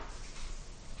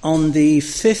On the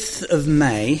 5th of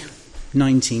May,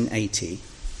 1980,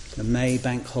 the May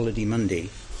Bank Holiday Monday,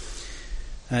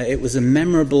 it was a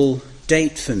memorable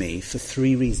date for me for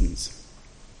three reasons.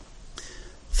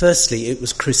 Firstly, it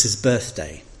was Chris's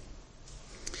birthday,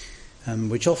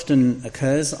 which often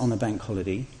occurs on a bank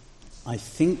holiday. I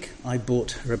think I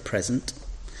bought her a present.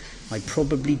 I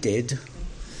probably did,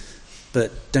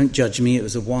 but don't judge me, it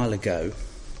was a while ago.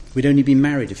 We'd only been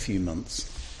married a few months.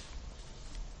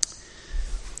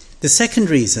 The second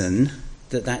reason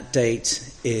that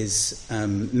date is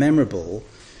memorable,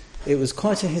 it was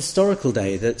quite a historical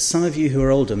day that some of you who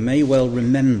are older may well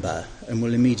remember and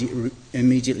will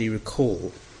immediately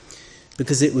recall,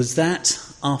 because it was that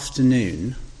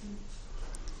afternoon.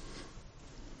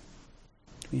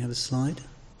 Do we have a slide?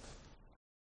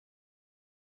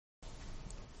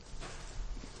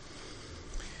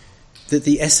 That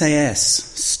the SAS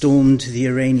stormed the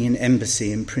Iranian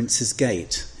embassy in Prince's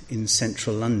Gate in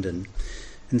central London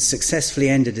and successfully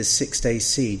ended a 6-day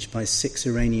siege by 6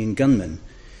 Iranian gunmen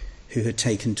who had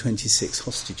taken 26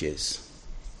 hostages.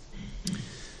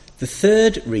 The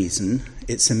third reason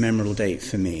it's a memorable date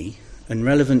for me, and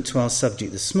relevant to our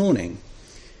subject this morning,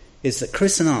 is that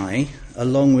Chris and I,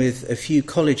 along with a few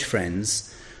college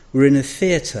friends, were in a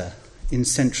theatre in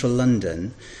central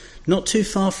London, not too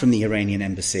far from the Iranian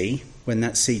embassy when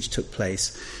that siege took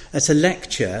place, at a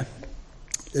lecture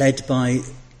led by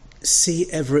C.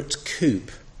 Everett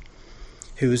Koop,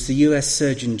 who was the US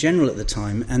Surgeon General at the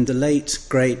time, and the late,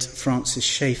 great Francis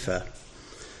Schaeffer,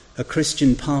 a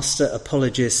Christian pastor,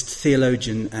 apologist,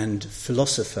 theologian, and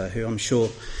philosopher who I'm sure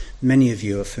many of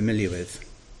you are familiar with.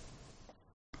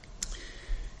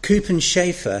 Koop and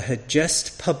Schaeffer had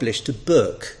just published a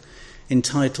book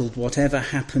entitled Whatever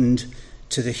Happened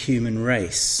to the Human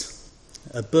Race,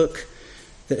 a book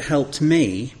that helped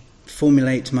me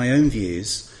formulate my own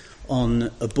views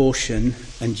on abortion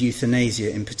and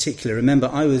euthanasia in particular. Remember,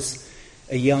 I was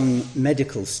a young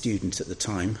medical student at the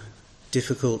time.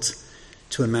 Difficult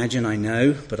to imagine, I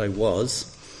know, but I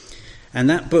was. And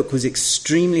that book was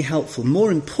extremely helpful.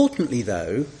 More importantly,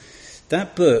 though,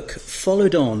 that book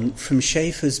followed on from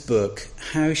Schaeffer's book,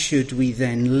 How Should We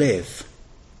Then Live?,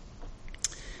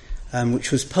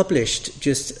 which was published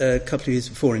just a couple of years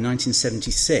before, in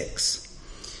 1976,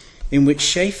 in which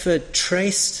Schaeffer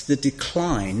traced the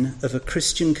decline of a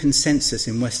Christian consensus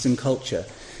in Western culture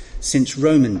since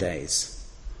Roman days.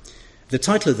 The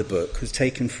title of the book was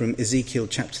taken from Ezekiel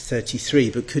chapter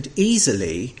 33, but could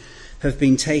easily have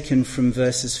been taken from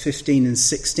verses 15 and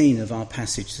 16 of our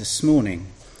passage this morning,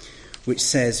 which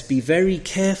says, "Be very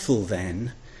careful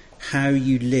then how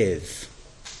you live,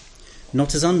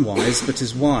 not as unwise, but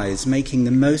as wise, making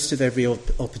the most of every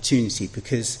opportunity,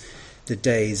 because the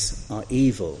days are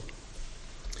evil."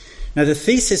 Now, the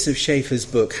thesis of Schaeffer's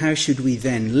book, How Should We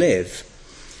Then Live?,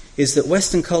 is that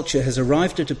Western culture has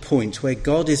arrived at a point where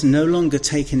God is no longer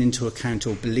taken into account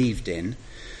or believed in,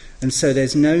 and so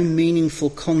there's no meaningful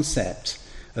concept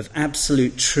of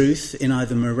absolute truth in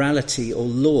either morality or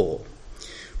law.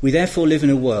 We therefore live in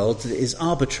a world that is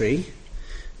arbitrary,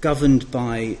 governed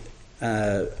by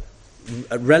a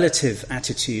relative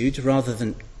attitude rather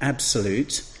than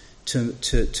absolute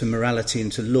to morality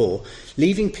and to law,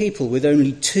 leaving people with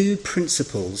only two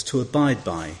principles to abide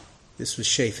by. This was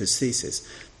Schaeffer's thesis: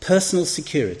 personal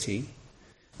security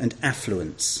and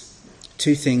affluence,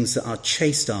 two things that are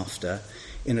chased after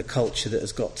in a culture that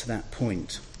has got to that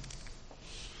point.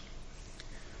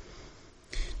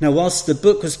 Now, whilst the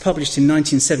book was published in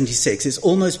 1976, it's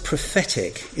almost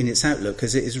prophetic in its outlook,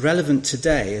 as it is relevant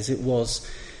today as it was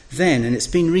then, and it's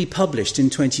been republished in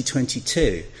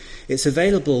 2022. It's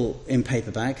available in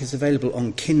paperback, it's available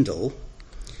on Kindle.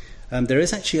 There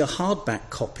is actually a hardback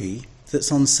copy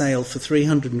that's on sale for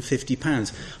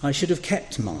 £350. I should have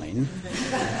kept mine,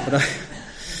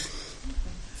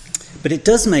 but it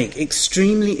does make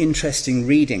extremely interesting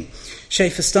reading.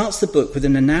 Schaeffer starts the book with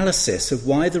an analysis of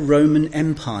why the Roman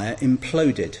Empire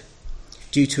imploded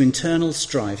due to internal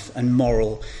strife and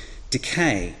moral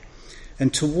decay.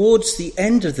 And towards the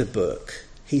end of the book,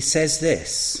 he says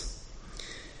this: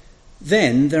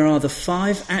 "Then there are the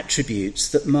 5 attributes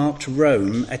that marked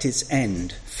Rome at its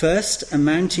end. First, a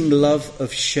mounting love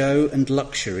of show and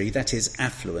luxury, that is,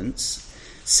 affluence.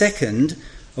 Second,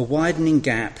 a widening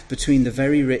gap between the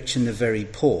very rich and the very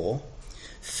poor.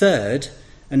 Third,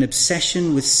 an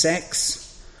obsession with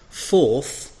sex.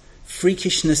 Fourth,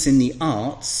 freakishness in the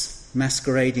arts,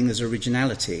 masquerading as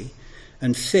originality.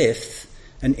 And fifth,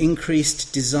 an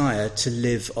increased desire to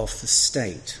live off the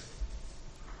state."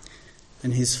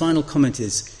 And his final comment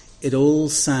is, "It all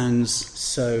sounds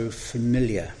so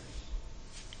familiar."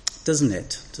 Doesn't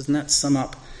it? Doesn't that sum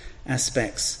up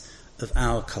aspects of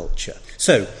our culture.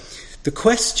 So, the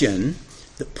question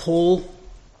that Paul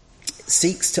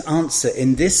seeks to answer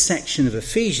in this section of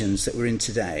Ephesians that we're in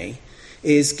today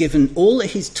is, given all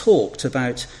that he's taught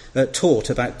about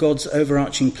God's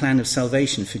overarching plan of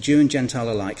salvation for Jew and Gentile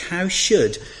alike, how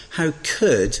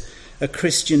could a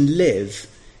Christian live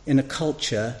in a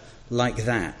culture like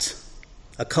that?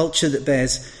 A culture that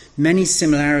bears many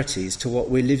similarities to what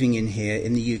we're living in here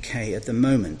in the UK at the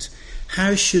moment.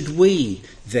 How should we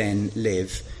then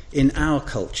live in our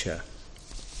culture?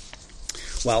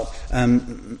 Well,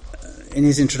 in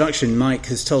his introduction, Mike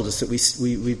has told us that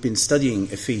we've been studying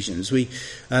Ephesians. We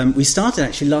started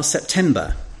actually last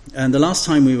September, and the last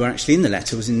time we were actually in the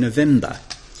letter was in November.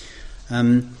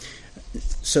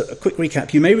 So a quick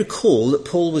recap. You may recall that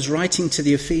Paul was writing to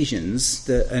the Ephesians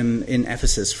in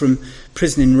Ephesus from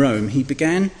prison in Rome. He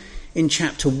began in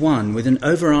chapter 1 with an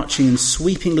overarching and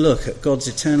sweeping look at God's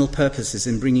eternal purposes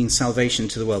in bringing salvation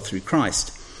to the world through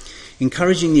Christ,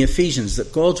 encouraging the Ephesians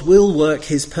that God will work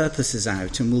his purposes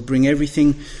out and will bring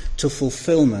everything to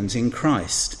fulfillment in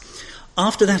Christ.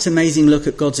 After that amazing look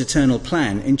at God's eternal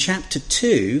plan, in chapter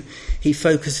 2, he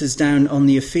focuses down on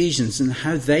the Ephesians and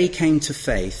how they came to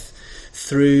faith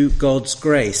through God's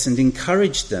grace, and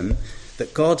encouraged them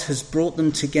that God has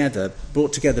brought together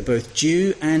both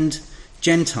Jew and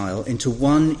Gentile into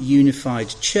one unified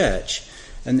church,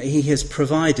 and that he has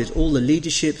provided all the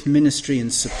leadership, ministry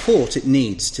and support it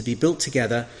needs to be built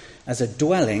together as a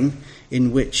dwelling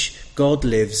in which God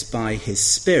lives by his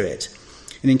Spirit.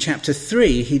 And in chapter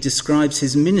 3, he describes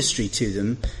his ministry to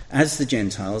them as the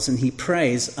Gentiles, and he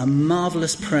prays a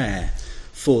marvellous prayer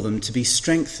for them to be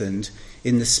strengthened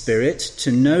in the Spirit,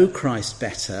 to know Christ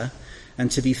better,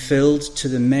 and to be filled to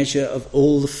the measure of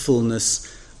all the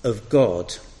fullness of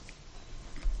God.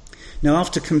 Now,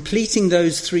 after completing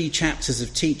those 3 chapters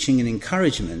of teaching and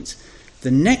encouragement,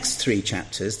 the next 3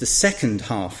 chapters, the second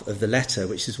half of the letter,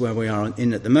 which is where we are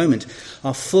in at the moment,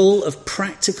 are full of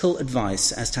practical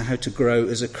advice as to how to grow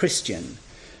as a Christian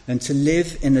and to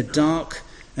live in a dark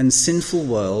and sinful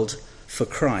world for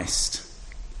Christ.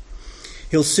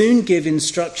 He'll soon give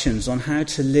instructions on how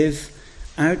to live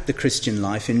out the Christian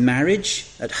life in marriage,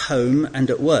 at home and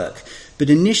at work. But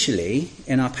initially,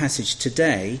 in our passage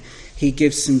today, he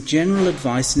gives some general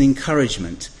advice and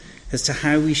encouragement as to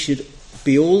how we should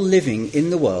be all living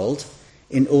in the world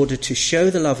in order to show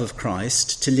the love of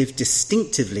Christ, to live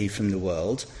distinctively from the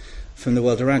world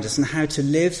around us, and how to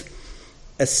live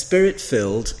a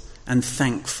spirit-filled and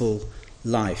thankful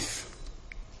life.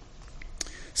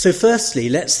 So firstly,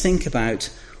 let's think about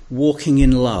walking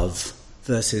in love,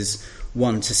 verses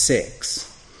 1 to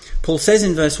 6. Paul says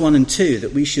in verse 1 and 2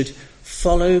 that we should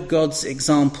follow God's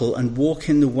example and walk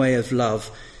in the way of love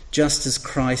just as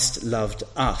Christ loved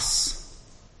us.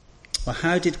 Well,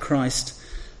 how did Christ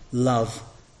love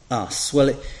us?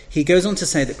 Well, he goes on to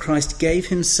say that Christ gave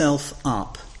himself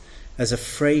up as a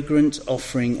fragrant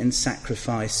offering and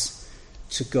sacrifice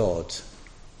to God.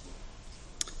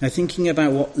 Now, thinking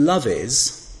about what love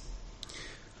is,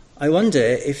 I wonder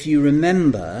if you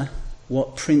remember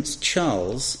what Prince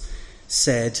Charles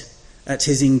said at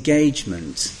his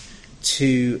engagement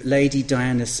to Lady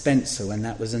Diana Spencer when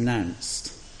that was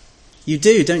announced. You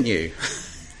do, don't you?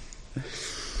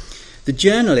 The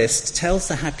journalist tells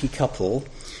the happy couple,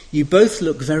 "You both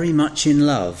look very much in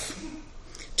love."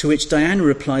 To which Diana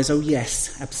replies, "Oh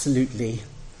yes, absolutely."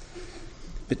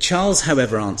 But Charles,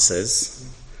 however, answers,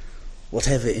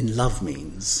 "Whatever in love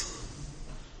means."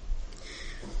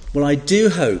 Well, I do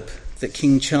hope that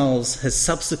King Charles has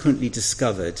subsequently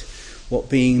discovered what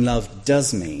being loved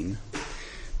does mean.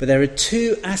 But there are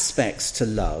 2 aspects to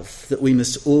love that we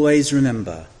must always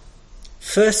remember.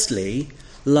 Firstly,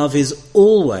 love is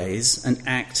always an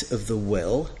act of the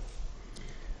will.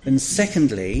 And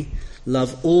secondly,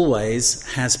 love always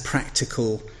has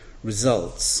practical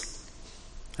results.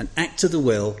 An act of the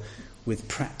will with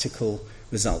practical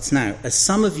results. Now, as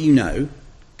some of you know,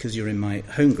 because you're in my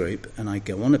home group and I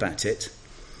go on about it,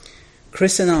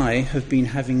 Chris and I have been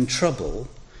having trouble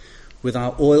with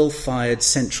our oil-fired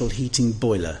central heating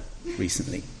boiler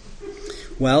recently.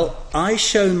 Well, I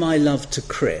show my love to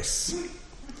Chris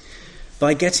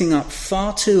by getting up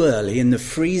far too early in the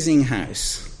freezing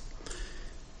house,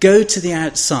 go to the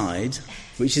outside,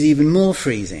 which is even more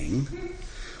freezing,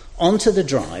 onto the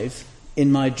drive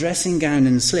in my dressing gown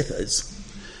and slippers,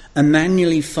 and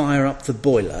manually fire up the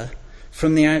boiler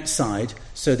from the outside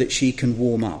so that she can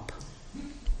warm up.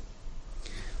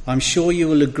 I'm sure you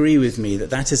will agree with me that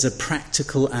that is a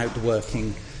practical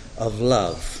outworking of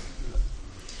love.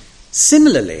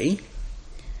 Similarly,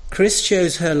 Chris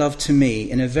shows her love to me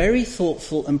in a very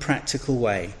thoughtful and practical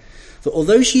way, that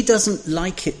although she doesn't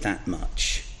like it that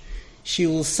much, she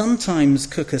will sometimes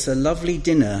cook us a lovely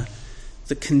dinner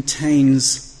that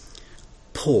contains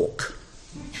pork.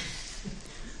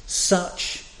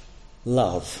 Such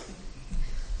love.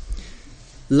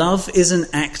 Love is an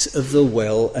act of the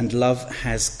will, and love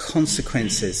has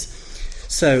consequences.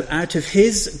 So, out of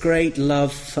his great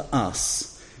love for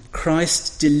us,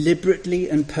 Christ deliberately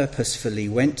and purposefully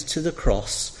went to the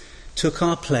cross, took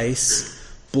our place,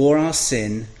 bore our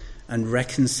sin, and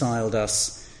reconciled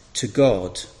us to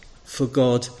God. For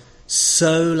God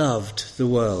so loved the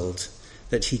world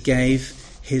that he gave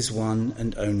his one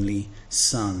and only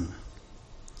Son.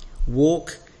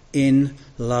 Walk in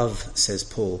love, says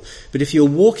Paul. But if you're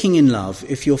walking in love,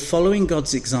 if you're following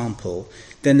God's example,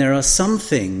 then there are some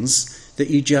things that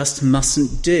you just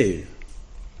mustn't do.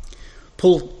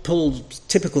 Paul's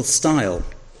typical style,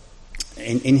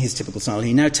 in his typical style,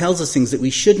 he now tells us things that we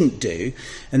shouldn't do,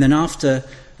 and then after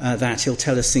that he'll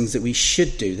tell us things that we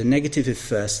should do. The negative is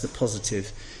first, the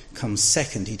positive comes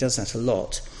second. He does that a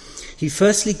lot. He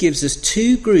firstly gives us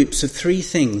two groups of three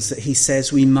things that he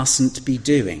says we mustn't be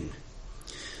doing.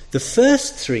 The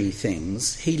first three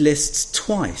things he lists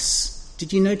twice.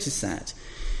 Did you notice that?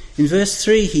 In verse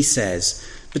 3 he says,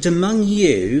 "But among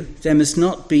you there must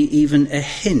not be even a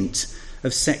hint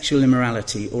of sexual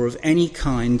immorality or of any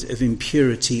kind of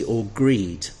impurity or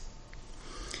greed."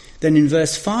 Then in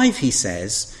verse 5 he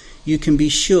says, "You can be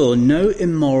sure no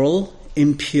immoral,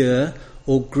 impure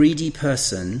or greedy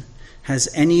person has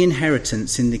any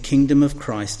inheritance in the kingdom of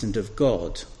Christ and of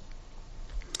God."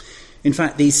 In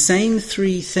fact, these same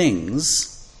three things,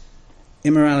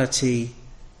 immorality,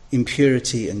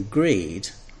 impurity and greed,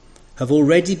 have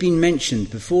already been mentioned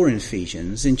before in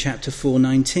Ephesians in chapter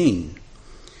 4:19,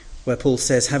 where Paul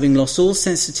says, "Having lost all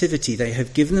sensitivity, they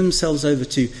have given themselves over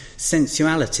to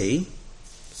sensuality,"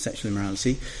 sexual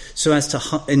immorality, "so as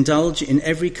to indulge in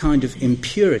every kind of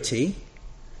impurity,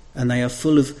 and they are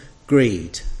full of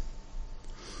greed."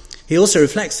 He also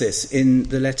reflects this in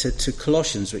the letter to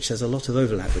Colossians, which has a lot of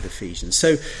overlap with Ephesians.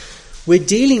 So we're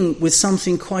dealing with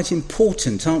something quite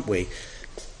important, aren't we?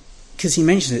 Because he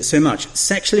mentions it so much.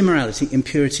 Sexual immorality,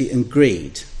 impurity and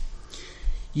greed.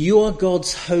 You are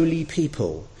God's holy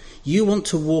people. You want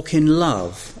to walk in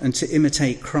love and to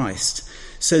imitate Christ.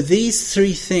 So these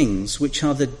three things, which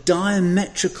are the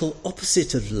diametrical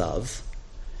opposite of love,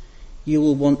 you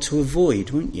will want to avoid,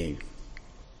 won't you?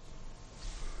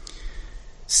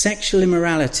 Sexual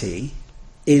immorality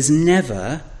is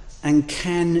never and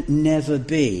can never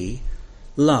be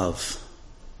love.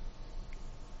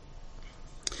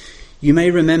 You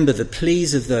may remember the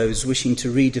pleas of those wishing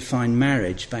to redefine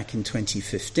marriage back in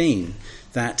 2015,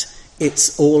 that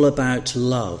it's all about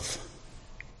love.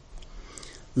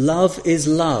 Love is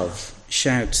love,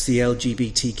 shouts the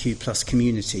LGBTQ+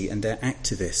 community and their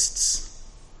activists.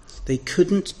 They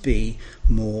couldn't be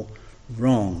more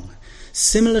wrong.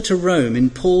 Similar to Rome in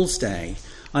Paul's day,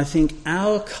 I think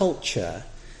our culture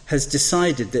has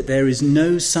decided that there is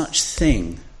no such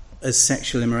thing as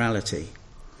sexual immorality.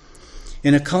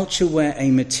 In a culture where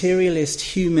a materialist,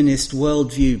 humanist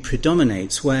worldview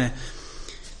predominates, where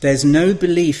there's no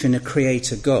belief in a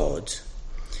creator God,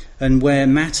 and where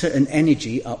matter and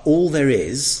energy are all there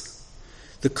is,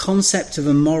 the concept of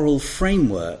a moral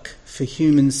framework for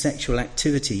human sexual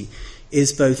activity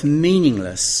is both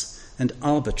meaningless and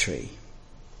arbitrary.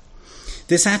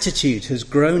 This attitude has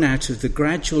grown out of the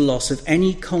gradual loss of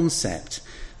any concept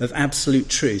of absolute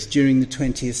truth during the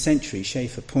 20th century.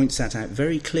 Schaeffer points that out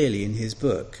very clearly in his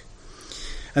book.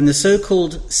 And the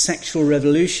so-called sexual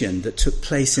revolution that took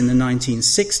place in the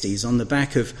 1960s on the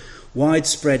back of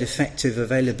widespread effective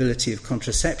availability of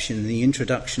contraception and the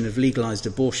introduction of legalized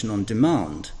abortion on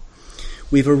demand,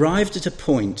 we've arrived at a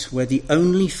point where the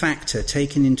only factor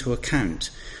taken into account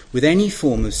with any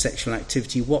form of sexual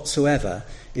activity whatsoever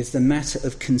is the matter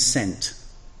of consent,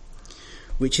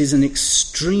 which is an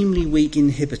extremely weak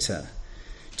inhibitor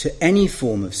to any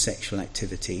form of sexual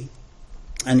activity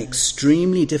and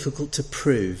extremely difficult to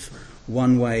prove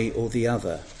one way or the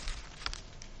other.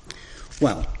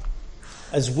 Well,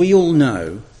 as we all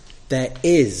know, there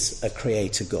is a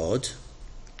creator God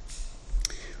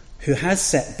who has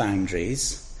set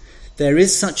boundaries. There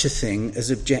is such a thing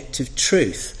as objective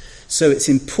truth. So it's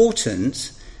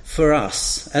important for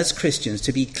us as Christians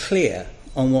to be clear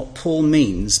on what Paul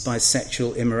means by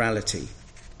sexual immorality.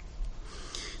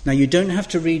 Now, you don't have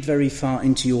to read very far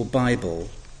into your Bible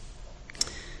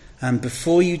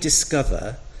before you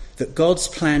discover that God's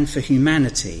plan for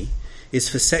humanity is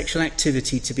for sexual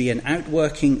activity to be an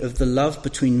outworking of the love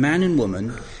between man and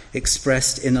woman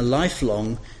expressed in a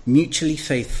lifelong, mutually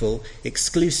faithful,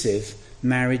 exclusive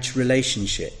marriage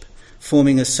relationship,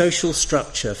 forming a social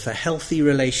structure for healthy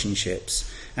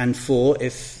relationships and 4,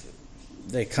 if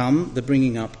they come, the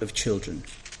bringing up of children.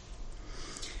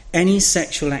 Any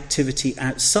sexual activity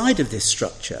outside of this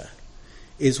structure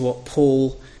is what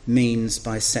Paul means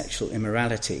by sexual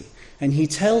immorality. And he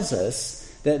tells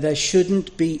us that there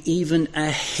shouldn't be even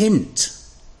a hint.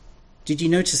 Did you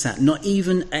notice that? Not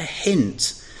even a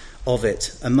hint of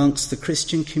it amongst the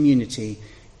Christian community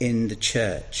in the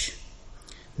church.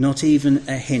 Not even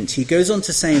a hint. He goes on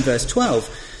to say in verse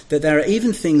 12 that there are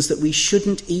even things that we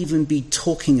shouldn't even be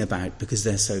talking about because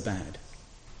they're so bad.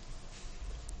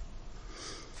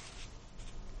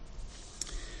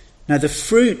 Now, the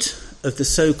fruit of the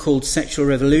so-called sexual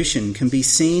revolution can be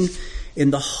seen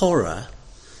in the horror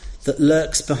that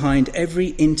lurks behind every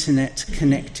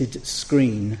internet-connected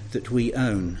screen that we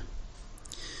own.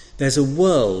 There's a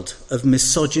world of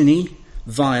misogyny,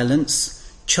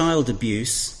 violence, child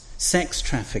abuse, sex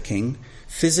trafficking,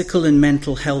 physical and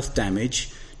mental health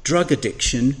damage, drug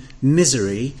addiction,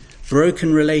 misery,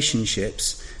 broken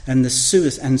relationships, and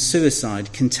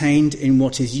suicide contained in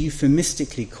what is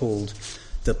euphemistically called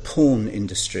the porn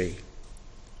industry.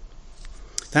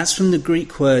 That's from the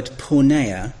Greek word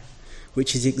porneia,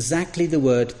 which is exactly the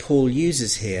word Paul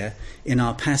uses here in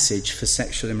our passage for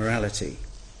sexual immorality.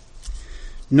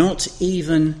 Not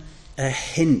even a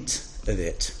hint of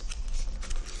it.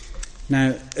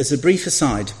 Now, as a brief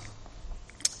aside,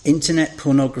 internet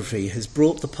pornography has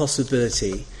brought the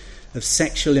possibility of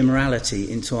sexual immorality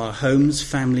into our homes,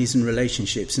 families and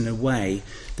relationships in a way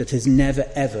that has never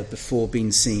ever before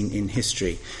been seen in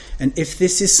history. And if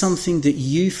this is something that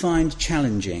you find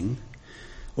challenging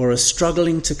or are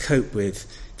struggling to cope with,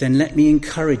 then let me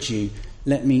encourage you,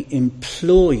 let me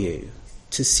implore you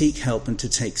to seek help and to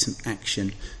take some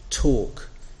action. Talk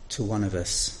to one of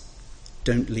us.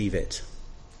 Don't leave it.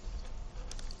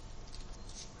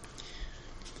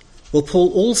 Well,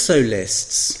 Paul also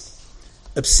lists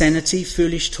obscenity,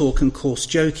 foolish talk and coarse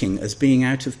joking as being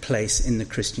out of place in the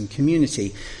Christian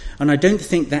community. And I don't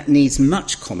think that needs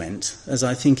much comment, as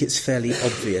I think it's fairly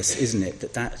obvious, isn't it,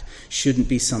 that that shouldn't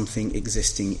be something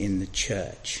existing in the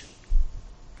church.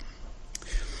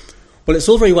 Well, it's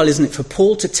all very well, isn't it, for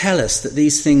Paul to tell us that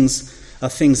these things are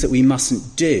things that we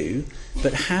mustn't do,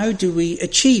 but how do we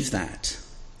achieve that?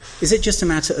 Is it just a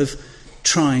matter of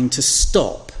trying to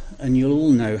stop? And you'll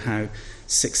all know how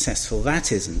successful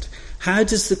that isn't. How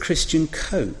does the Christian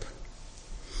cope?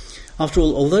 After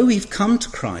all, although we've come to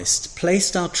Christ,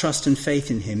 placed our trust and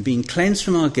faith in him, being cleansed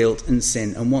from our guilt and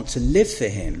sin, and want to live for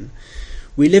him,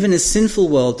 we live in a sinful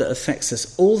world that affects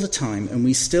us all the time, and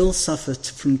we still suffer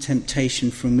from temptation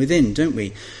from within, don't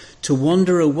we? To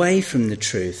wander away from the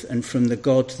truth and from the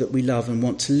God that we love and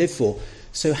want to live for.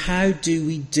 So how do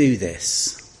we do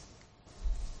this?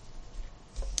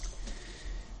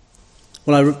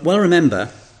 Well, I well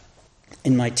remember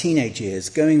in my teenage years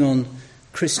going on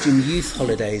Christian youth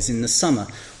holidays in the summer.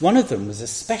 One of them was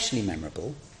especially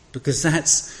memorable because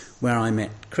that's where I met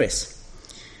Chris.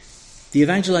 The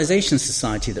Evangelization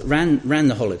Society that ran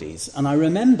the holidays. And I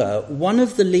remember one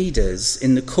of the leaders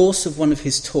in the course of one of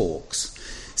his talks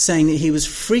saying that he was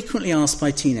frequently asked by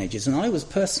teenagers, and I was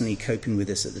personally coping with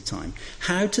this at the time,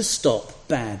 how to stop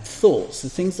bad thoughts, the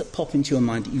things that pop into your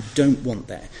mind that you don't want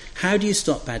there. How do you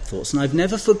stop bad thoughts? And I've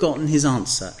never forgotten his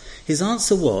answer. His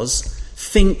answer was,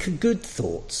 think good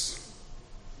thoughts.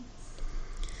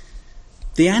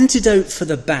 The antidote for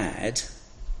the bad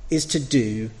is to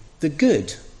do the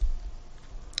good.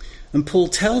 And Paul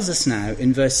tells us now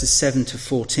in verses 7 to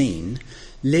 14,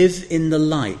 live in the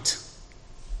light.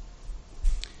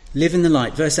 Live in the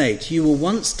light. Verse 8, you were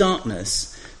once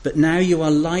darkness, but now you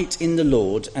are light in the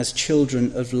Lord as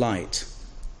children of light.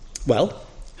 Well,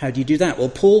 how do you do that? Well,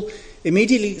 Paul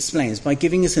immediately explains by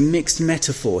giving us a mixed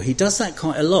metaphor. He does that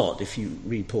quite a lot if you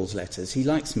read Paul's letters. He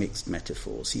likes mixed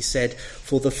metaphors. He said,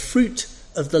 for the fruit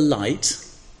of the light,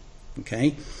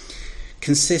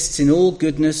 consists in all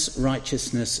goodness,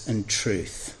 righteousness and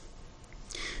truth.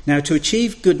 Now, to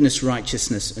achieve goodness,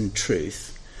 righteousness and truth,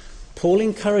 Paul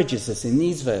encourages us in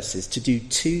these verses to do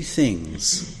two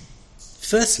things.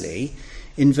 Firstly,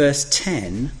 in verse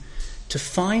 10, to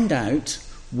find out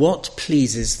what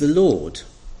pleases the Lord.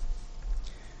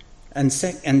 And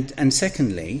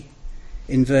secondly,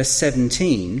 in verse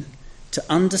 17, to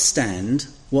understand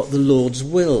what the Lord's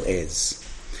will is.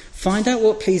 Find out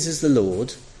what pleases the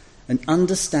Lord and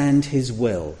understand his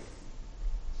will.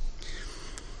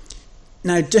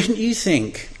 Now, don't you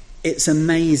think it's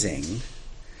amazing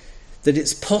that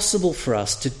it's possible for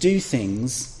us to do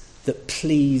things that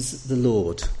please the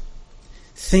Lord?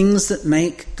 Things that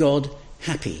make God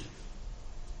happy.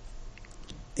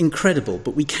 Incredible,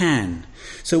 but we can.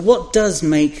 So what does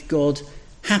make God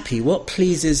happy? What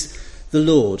pleases the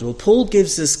Lord? Well, Paul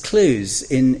gives us clues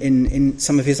in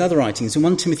some of his other writings. In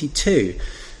 1 Timothy 2,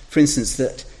 for instance,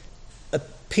 that a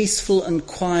peaceful and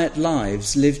quiet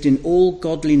lives lived in all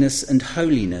godliness and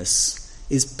holiness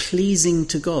is pleasing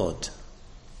to God.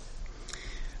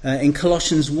 In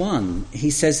Colossians 1, he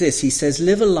says this. He says,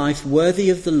 live a life worthy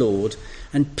of the Lord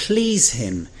and please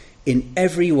him in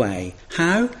every way.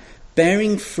 How?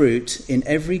 Bearing fruit in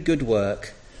every good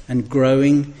work and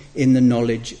growing in the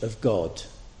knowledge of God.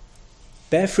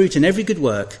 Bear fruit in every good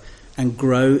work and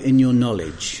grow in your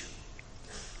knowledge.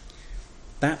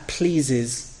 That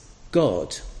pleases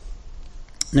God.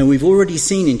 Now, we've already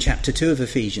seen in chapter 2 of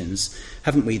Ephesians,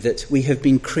 haven't we, that we have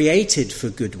been created for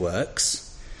good works,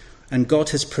 and God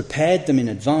has prepared them in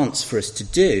advance for us to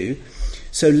do.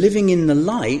 So living in the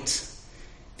light,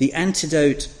 the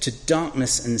antidote to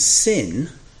darkness and sin,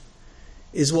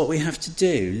 is what we have to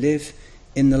do. Live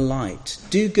in the light.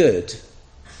 Do good.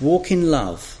 Walk in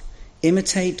love.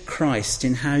 Imitate Christ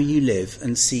in how you live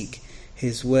and seek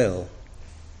his will.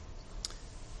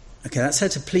 Okay, that's how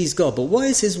to please God. But what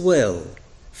is his will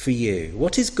for you?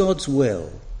 What is God's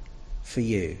will for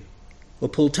you? Well,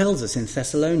 Paul tells us in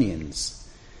Thessalonians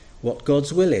what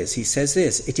God's will is. He says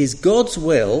this: it is God's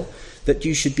will that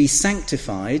you should be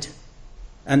sanctified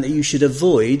and that you should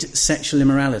avoid sexual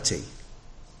immorality.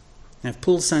 Now, if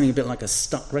Paul's sounding a bit like a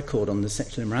stuck record on the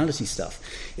sexual immorality stuff,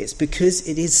 it's because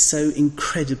it is so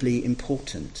incredibly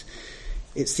important.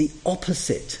 It's the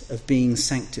opposite of being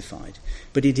sanctified.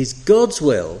 But it is God's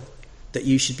will that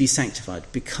you should be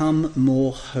sanctified. Become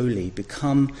more holy.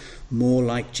 Become more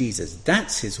like Jesus.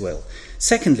 That's his will.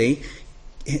 Secondly,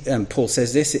 Paul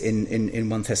says this in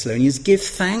 1 Thessalonians, give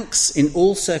thanks in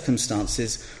all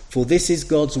circumstances, for this is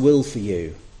God's will for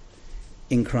you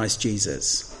in Christ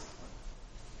Jesus.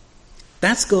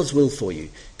 That's God's will for you.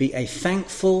 Be a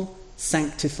thankful,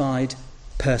 sanctified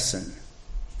person.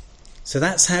 So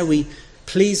that's how we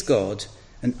please God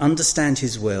and understand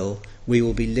his will. We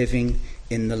will be living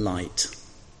in the light.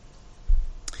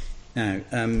 Now,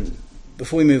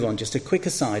 before we move on, just a quick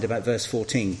aside about verse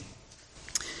 14.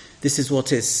 This is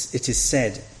what it is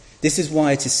said. This is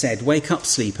why it is said, wake up,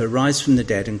 sleeper, rise from the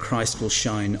dead, and Christ will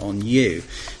shine on you.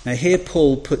 Now here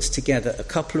Paul puts together a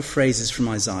couple of phrases from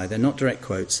Isaiah. They're not direct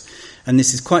quotes. And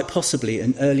this is quite possibly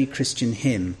an early Christian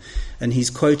hymn. And he's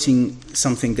quoting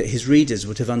something that his readers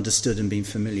would have understood and been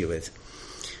familiar with.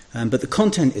 But the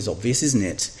content is obvious, isn't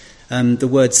it? The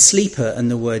word sleeper and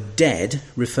the word dead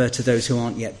refer to those who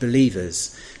aren't yet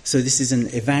believers. So this is an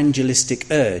evangelistic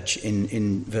urge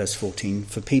in verse 14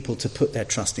 for people to put their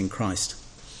trust in Christ.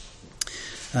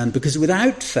 Because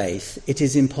without faith, it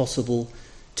is impossible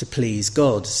to please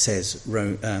God, says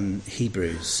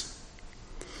Hebrews.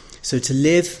 So to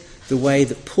live the way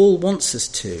that Paul wants us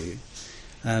to,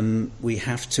 we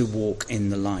have to walk in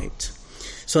the light.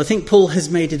 So I think Paul has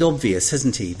made it obvious,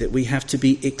 hasn't he, that we have to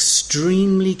be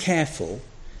extremely careful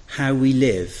how we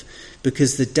live,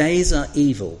 because the days are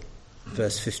evil,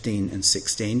 verse 15 and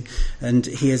 16, and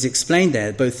he has explained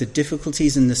there both the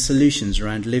difficulties and the solutions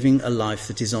around living a life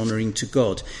that is honouring to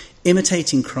God,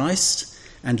 imitating Christ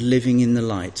and living in the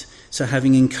light. So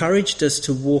having encouraged us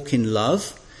to walk in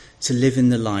love, to live in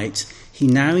the light, he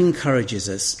now encourages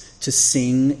us to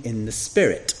sing in the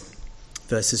Spirit.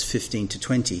 Verses 15 to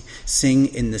 20, sing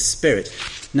in the Spirit.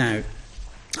 Now,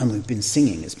 and we've been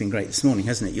singing, it's been great this morning,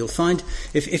 hasn't it? You'll find,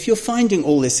 if you're finding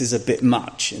all this is a bit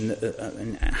much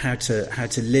in how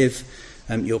to live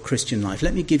your Christian life,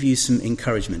 let me give you some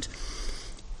encouragement.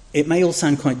 It may all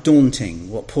sound quite daunting,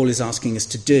 what Paul is asking us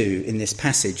to do in this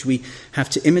passage. We have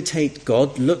to imitate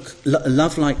God,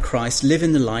 love like Christ, live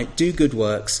in the light, do good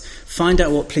works, find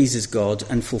out what pleases God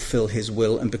and fulfill his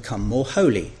will and become more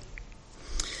holy.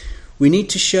 We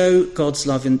need to show God's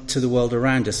love to the world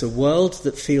around us, a world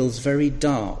that feels very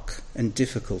dark and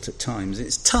difficult at times.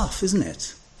 It's tough, isn't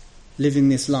it, living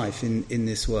this life in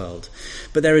this world?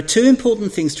 But there are two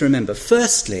important things to remember.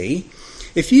 Firstly,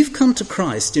 if you've come to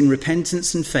Christ in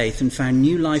repentance and faith and found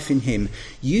new life in him,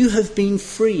 you have been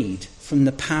freed from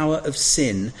the power of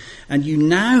sin, and you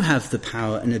now have the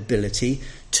power and ability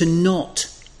to not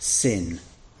sin.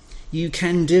 You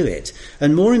can do it.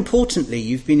 And more importantly,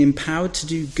 you've been empowered to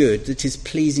do good that is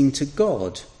pleasing to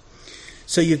God.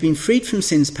 So you've been freed from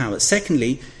sin's power.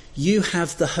 Secondly, you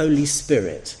have the Holy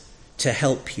Spirit to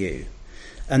help you.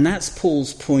 And that's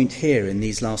Paul's point here in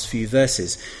these last few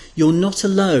verses. You're not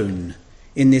alone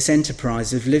in this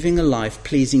enterprise of living a life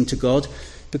pleasing to God,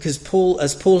 because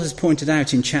as Paul has pointed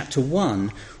out in chapter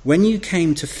 1, when you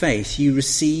came to faith, you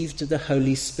received the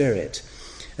Holy Spirit,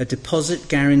 a deposit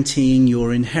guaranteeing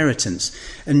your inheritance.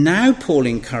 And now Paul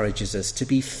encourages us to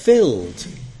be filled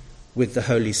with the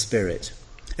Holy Spirit.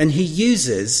 And he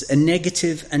uses a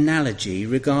negative analogy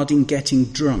regarding getting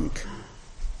drunk.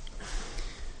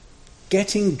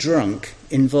 Getting drunk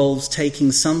involves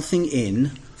taking something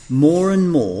in more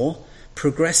and more,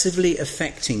 progressively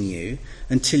affecting you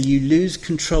until you lose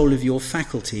control of your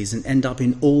faculties and end up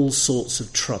in all sorts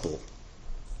of trouble.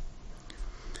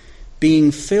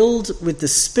 Being filled with the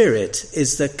Spirit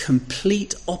is the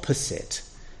complete opposite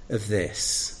of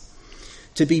this.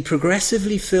 To be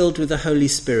progressively filled with the Holy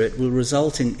Spirit will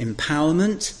result in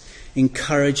empowerment,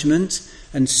 encouragement,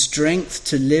 and strength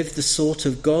to live the sort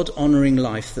of God-honouring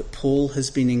life that Paul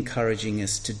has been encouraging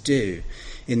us to do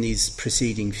in these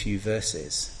preceding few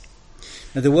verses.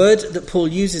 Now, the word that Paul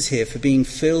uses here for being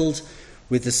filled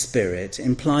with the Spirit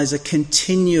implies a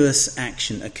continuous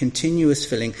action, a continuous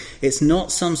filling. It's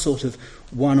not some sort of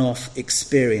one-off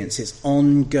experience. It's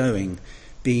ongoing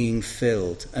being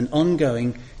filled, an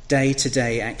ongoing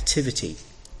day-to-day activity.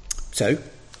 So,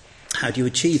 how do you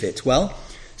achieve it? Well,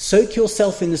 soak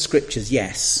yourself in the Scriptures,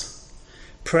 yes.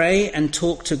 Pray and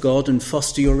talk to God and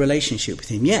foster your relationship with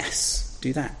him, yes,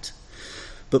 do that.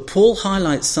 But Paul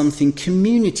highlights something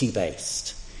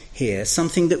community-based here,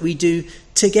 something that we do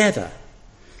together,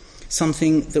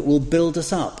 something that will build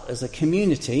us up as a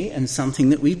community, and something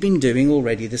that we've been doing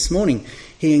already this morning.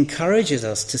 He encourages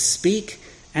us to speak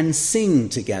and sing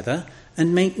together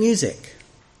and make music.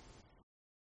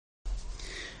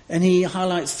 And he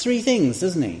highlights three things,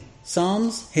 doesn't he?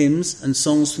 Psalms, hymns, and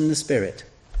songs from the Spirit.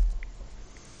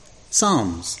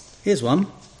 Psalms. Here's one.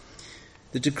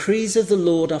 The decrees of the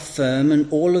Lord are firm, and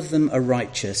all of them are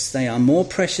righteous. They are more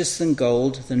precious than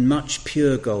gold, than much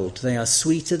pure gold. They are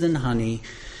sweeter than honey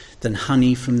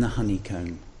from the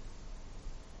honeycomb.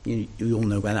 You all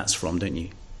know where that's from, don't you?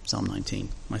 Psalm 19,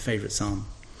 my favourite psalm.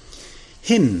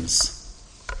 Hymns.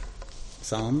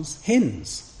 Psalms,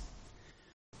 hymns.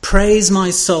 Praise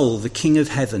my soul, the King of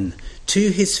heaven.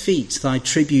 To his feet thy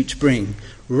tribute bring.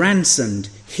 Ransomed,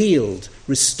 healed,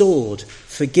 restored,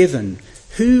 forgiven.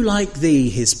 Who like thee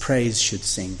his praise should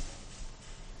sing?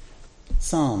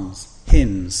 Psalms,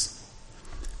 hymns.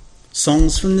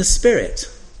 Songs from the Spirit.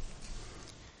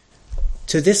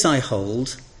 To this I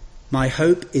hold, my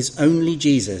hope is only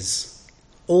Jesus.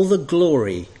 All the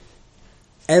glory,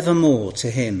 evermore to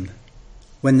him.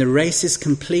 When the race is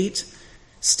complete,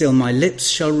 still my lips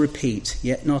shall repeat,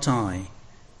 yet not I,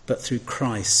 but through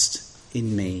Christ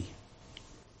in me.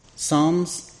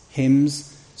 Psalms,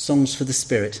 hymns, songs for the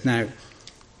Spirit. Now,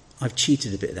 I've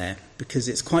cheated a bit there, because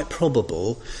it's quite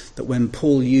probable that when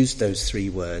Paul used those three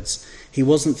words, he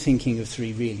wasn't thinking of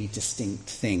three really distinct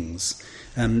things.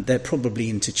 They're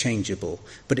probably interchangeable,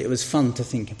 but it was fun to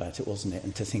think about it, wasn't it,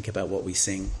 and to think about what we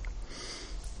sing.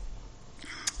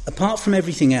 Apart from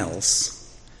everything else,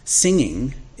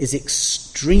 singing is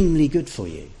extremely good for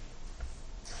you.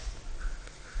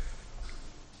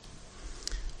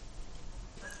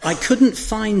 I couldn't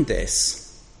find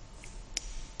this,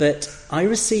 but I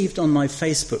received on my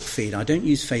Facebook feed, I don't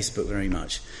use Facebook very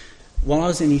much, while I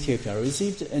was in Ethiopia, I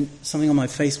received something on my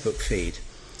Facebook feed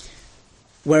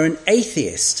where an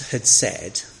atheist had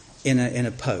said in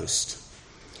a post,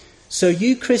 so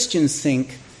you Christians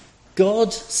think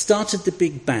God started the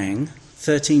Big Bang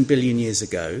 13 billion years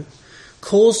ago,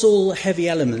 caused all heavy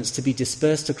elements to be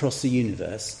dispersed across the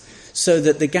universe so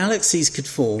that the galaxies could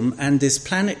form and this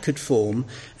planet could form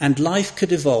and life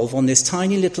could evolve on this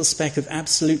tiny little speck of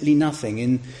absolutely nothing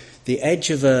in the edge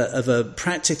of a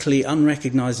practically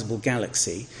unrecognizable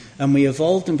galaxy, and we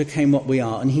evolved and became what we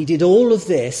are. And he did all of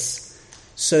this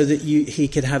so that he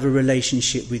could have a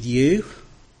relationship with you.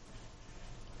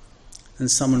 And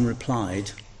someone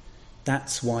replied,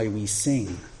 that's why we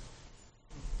sing.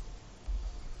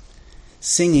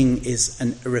 Singing is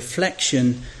a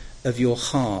reflection of your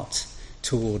heart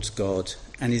towards God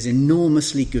and is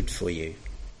enormously good for you.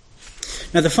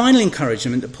 Now, the final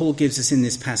encouragement that Paul gives us in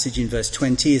this passage in verse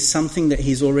 20 is something that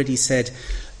he's already said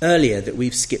earlier that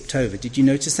we've skipped over. Did you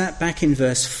notice that? Back in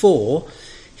verse 4,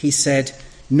 he said,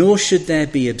 nor should there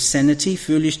be obscenity,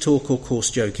 foolish talk or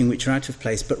coarse joking, which are out of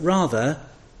place, but rather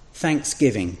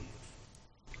thanksgiving.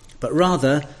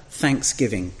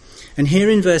 And here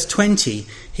in verse 20,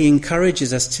 he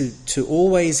encourages us to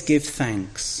always give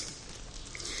thanks.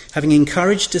 Having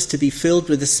encouraged us to be filled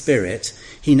with the Spirit,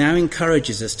 he now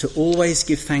encourages us to always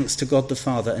give thanks to God the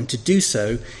Father and to do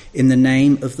so in the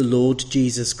name of the Lord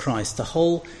Jesus Christ. The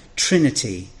whole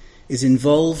Trinity is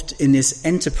involved in this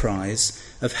enterprise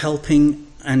of helping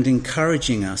and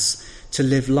encouraging us to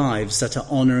live lives that are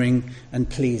honouring and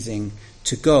pleasing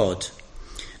to God.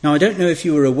 Now, I don't know if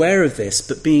you were aware of this,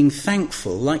 but being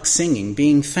thankful, like singing,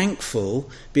 being thankful,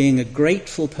 being a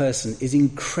grateful person is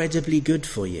incredibly good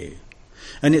for you.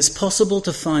 And it's possible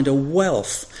to find a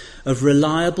wealth of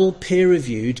reliable,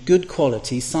 peer-reviewed, good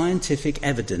quality scientific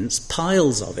evidence,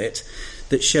 piles of it,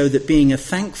 that show that being a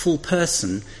thankful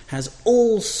person has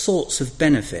all sorts of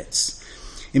benefits.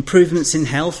 Improvements in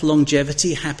health,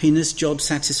 longevity, happiness, job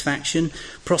satisfaction,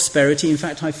 prosperity. In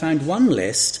fact, I found one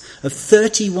list of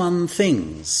 31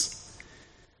 things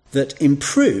that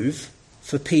improve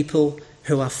for people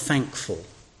who are thankful.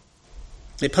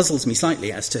 It puzzles me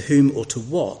slightly as to whom or to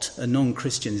what a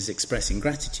non-Christian is expressing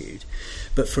gratitude.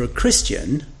 But for a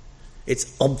Christian,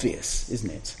 it's obvious, isn't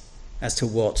it, as to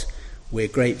what we're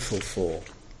grateful for.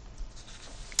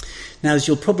 Now, as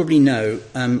you'll probably know,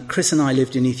 Chris and I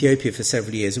lived in Ethiopia for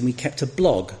several years, and we kept a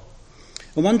blog.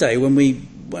 And one day, when we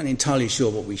weren't entirely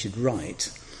sure what we should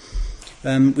write,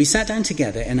 we sat down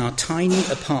together in our tiny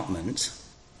apartment,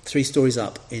 3 stories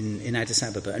up in Addis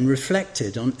Ababa, and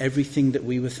reflected on everything that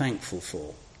we were thankful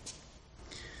for.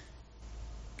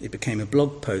 It became a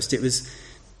blog post. It was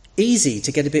easy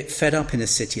to get a bit fed up in a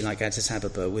city like Addis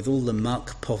Ababa with all the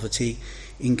muck, poverty,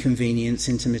 inconvenience,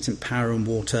 intermittent power and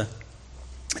water,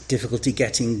 difficulty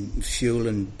getting fuel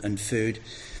and food.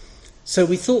 So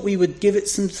we thought we would give it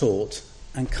some thought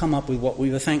and come up with what we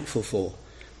were thankful for.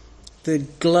 The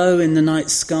glow in the night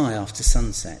sky after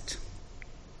sunset.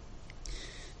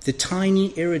 The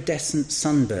tiny iridescent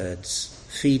sunbirds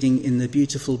feeding in the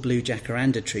beautiful blue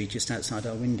jacaranda tree just outside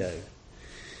our window.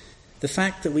 The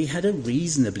fact that we had a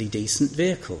reasonably decent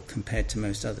vehicle compared to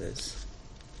most others.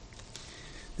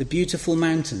 The beautiful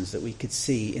mountains that we could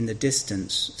see in the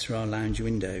distance through our lounge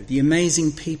window. The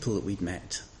amazing people that we'd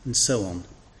met, and so on.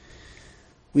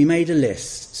 We made a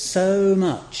list, so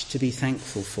much to be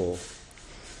thankful for,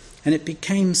 and it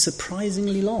became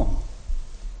surprisingly long.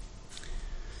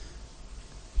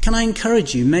 Can I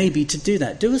encourage you maybe to do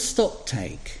that? Do a stock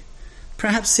take.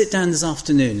 Perhaps sit down this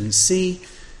afternoon and see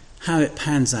how it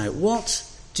pans out. What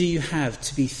do you have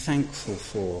to be thankful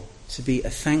for? To be a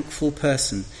thankful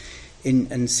person,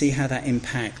 and see how that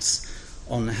impacts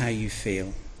on how you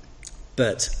feel.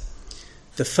 But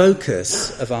the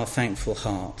focus of our thankful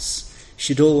hearts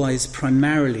should always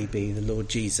primarily be the Lord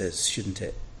Jesus, shouldn't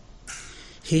it?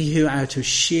 He who out of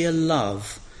sheer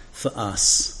love for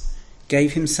us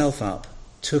gave himself up,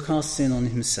 took our sin on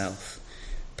himself,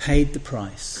 paid the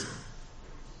price.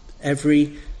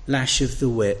 Every lash of the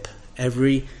whip,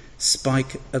 every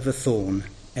spike of a thorn,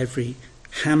 every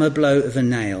hammer blow of a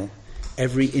nail,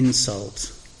 every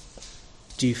insult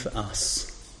due for us.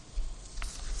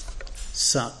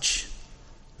 Such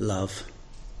love.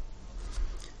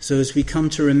 So as we come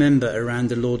to remember around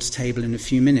the Lord's table in a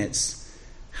few minutes,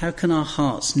 how can our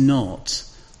hearts not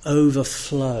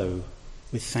overflow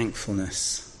with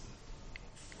thankfulness?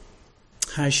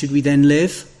 How should we then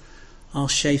live?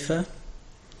 Asked Schaeffer.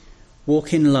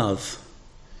 Walk in love,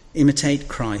 imitate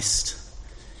Christ,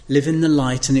 live in the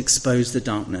light and expose the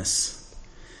darkness.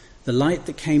 The light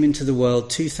that came into the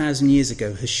world 2,000 years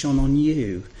ago has shone on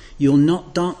you. You're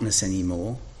not darkness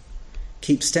anymore.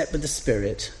 Keep step with the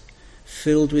Spirit,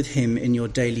 filled with him in your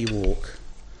daily walk.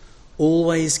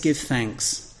 Always give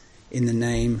thanks in the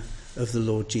name of the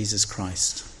Lord Jesus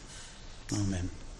Christ. Amen.